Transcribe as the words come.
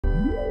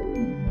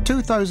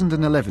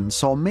2011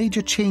 saw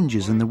major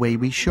changes in the way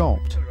we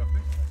shopped.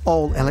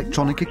 All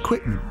electronic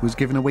equipment was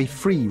given away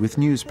free with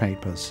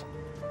newspapers,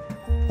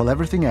 while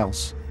everything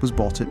else was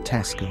bought at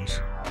Tesco's.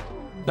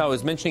 Now, I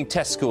was mentioning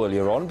Tesco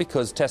earlier on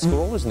because Tesco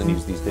are always in the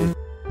news these days.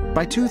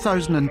 By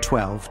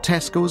 2012,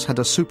 Tesco's had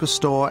a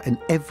superstore in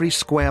every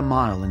square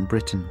mile in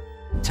Britain.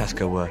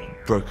 Tesco were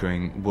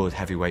brokering world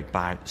heavyweight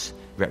bouts,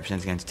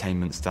 representing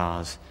entertainment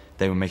stars.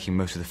 They were making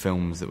most of the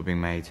films that were being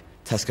made.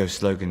 Tesco's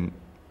slogan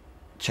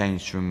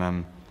changed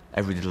from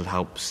every little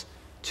helps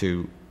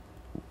to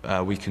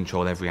we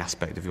control every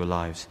aspect of your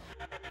lives.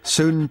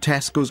 Soon,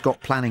 Tesco's got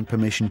planning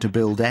permission to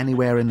build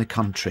anywhere in the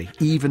country,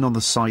 even on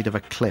the side of a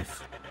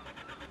cliff.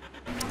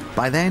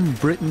 By then,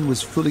 Britain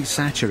was fully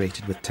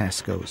saturated with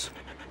Tesco's,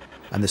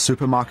 and the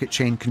supermarket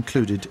chain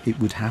concluded it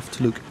would have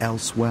to look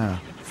elsewhere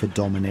for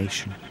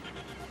domination.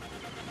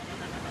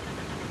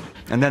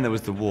 And then there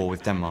was the war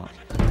with Denmark.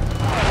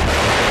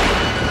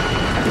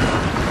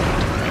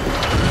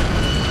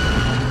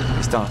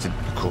 It started,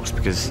 of course,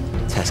 because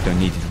Tesco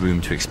needed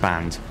room to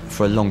expand.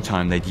 For a long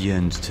time, they'd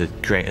yearned to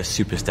create a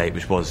superstate,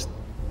 which was,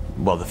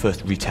 well, the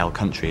first retail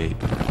country.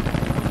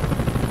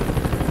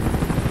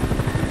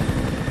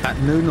 At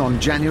noon on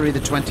January the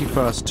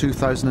 21st,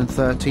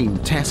 2013,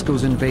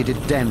 Tesco's invaded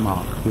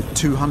Denmark with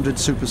 200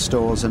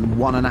 superstores and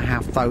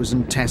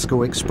 1,500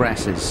 Tesco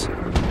Expresses.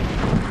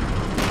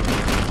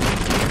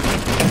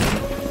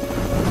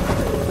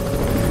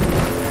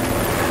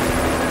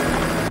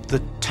 The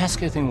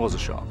Tesco thing was a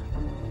shock,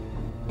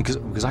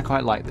 because I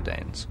quite like the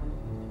Danes.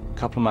 A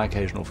couple of my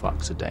occasional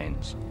fucks are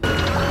Danes.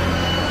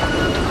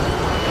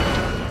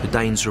 The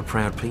Danes are a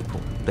proud people.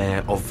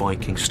 They're of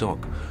Viking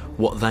stock.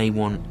 What they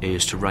want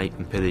is to rape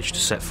and pillage, to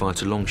set fire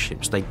to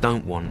longships. They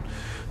don't want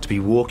to be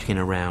walking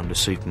around a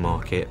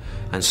supermarket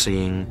and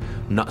seeing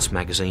Nuts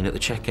magazine at the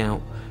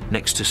checkout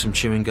next to some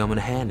chewing gum and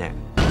a hairnet.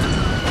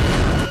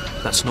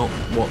 That's not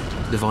what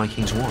the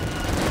Vikings want.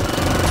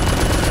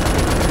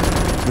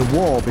 The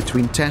war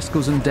between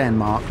Tesco's and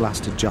Denmark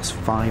lasted just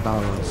 5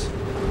 hours.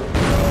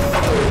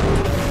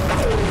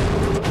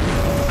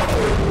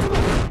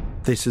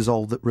 This is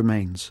all that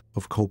remains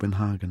of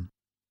Copenhagen.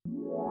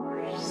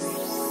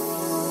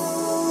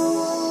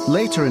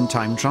 Later in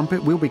Time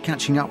Trumpet, we'll be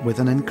catching up with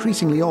an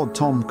increasingly odd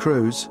Tom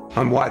Cruise.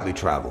 I'm widely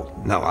traveled.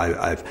 Now,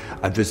 I've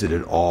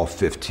visited all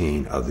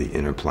 15 of the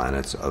inner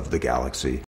planets of the galaxy.